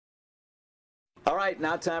All right,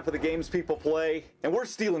 now time for the games people play. And we're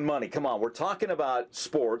stealing money. Come on, we're talking about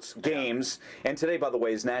sports, games. And today, by the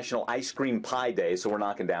way, is National Ice Cream Pie Day, so we're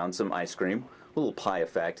knocking down some ice cream. A little pie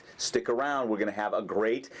effect. Stick around. We're going to have a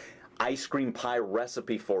great ice cream pie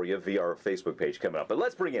recipe for you via our Facebook page coming up. But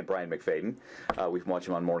let's bring in Brian McFadden. We've watched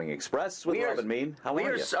him on Morning Express with Rob and Mead. How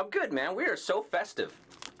are you? I'm good, man. We are so festive.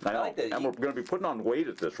 I know, and we're going to be putting on weight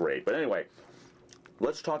at this rate. But anyway,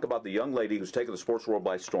 let's talk about the young lady who's taken the sports world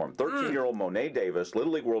by storm. 13-year-old Monet Davis,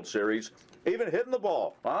 Little League World Series, even hitting the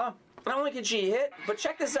ball, huh? Not only can she hit, but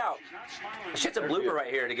check this out. She hits a blooper right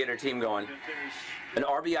here to get her team going. An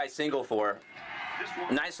RBI single for her.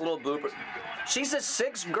 Nice little blooper. She's the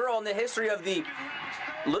 6th girl in the history of the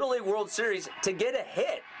Little League World Series to get a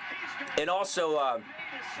hit. And also,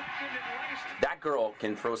 that girl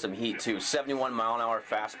can throw some heat, too. 71-mile-an-hour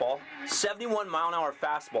fastball. 71-mile-an-hour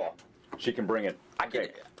fastball. She can bring it.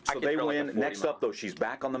 So they win. Like Next up, though, she's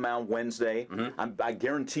back on the mound Wednesday. I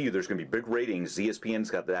guarantee you there's going to be big ratings.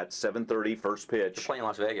 ESPN's got that 7:30 first pitch. They're playing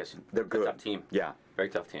Las Vegas. They're good. Tough team. Yeah. Very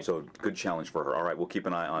tough team. So good challenge for her. All right, we'll keep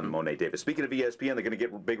an eye on Monet Davis. Speaking of ESPN, they're going to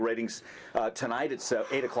get big ratings tonight. It's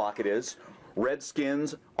 8 o'clock it is.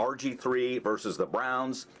 Redskins, RG3 versus the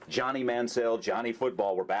Browns. Johnny Mansell, Johnny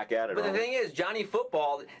Football. We're back at it. But the thing is, Johnny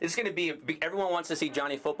Football is going to be. Everyone wants to see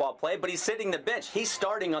Johnny Football play, but he's sitting the bench. He's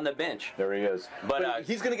starting on the bench. There he is. But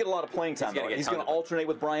he's going to get a lot of playing time. He's going to alternate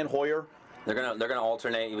with Brian Hoyer. They're gonna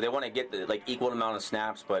alternate. They want to get the equal amount of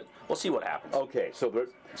snaps, but we'll see what happens. Okay, so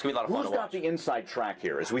it's gonna be a lot of fun to watch. Who's got the inside track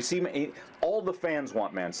here? As we see, all the fans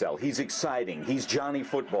want Mansell. He's exciting. He's Johnny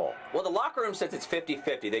Football. Well, the locker room says it's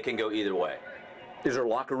 50-50. They can go either way. Is there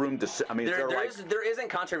locker room? There isn't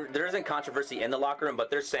controversy in the locker room, but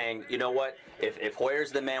they're saying, you know what? If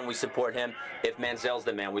Hoyer's the man, we support him. If Mansell's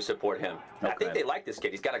the man, we support him. Okay. I think they like this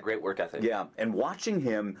kid. He's got a great work ethic. Yeah, and watching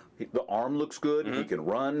him, the arm looks good. He can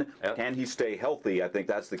run. Yep. Can he stay healthy? I think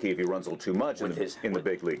that's the key. If he runs a little too much in the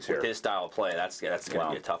big leagues here. With his style of play, that's going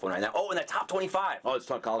to be a tough one right now. Oh, and the top 25. Oh, it's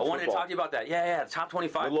college football. I wanted to talk to you about that. Yeah, the top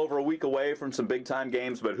 25. A little over a week away from some big-time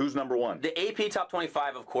games, but who's number one? The AP top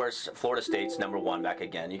 25, of course, Florida State's number one back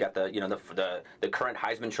again. You got the current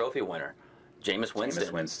Heisman Trophy winner, Jameis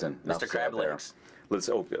Winston. Mr. Crab Legs.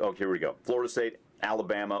 Here we go. Florida State,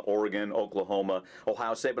 Alabama, Oregon, Oklahoma,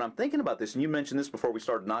 Ohio State. But I'm thinking about this, and you mentioned this before we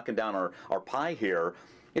started knocking down our pie here.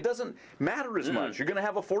 It doesn't matter as much. You're going to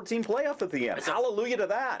have a 14 playoff at the end. Hallelujah to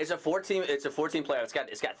that. It's a 14 playoff.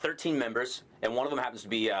 It's got 13 members, and one of them happens to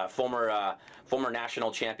be former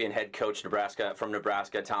national champion head coach from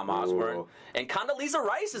Nebraska, Tom Osborne. And Condoleezza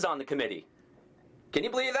Rice is on the committee. Can you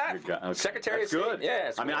believe that? Secretary of State. Good.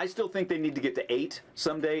 Yeah, I mean, I still think they need to get to 8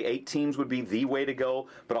 someday. 8 teams would be the way to go.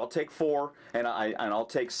 But I'll take 4, and I'll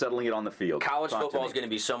take settling it on the field. College football is going to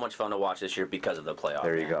be so much fun to watch this year because of the playoff.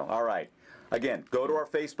 There you go. All right. Again, go to our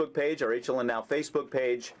Facebook page, our HLN Now Facebook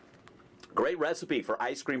page. Great recipe for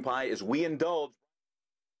ice cream pie as we indulge.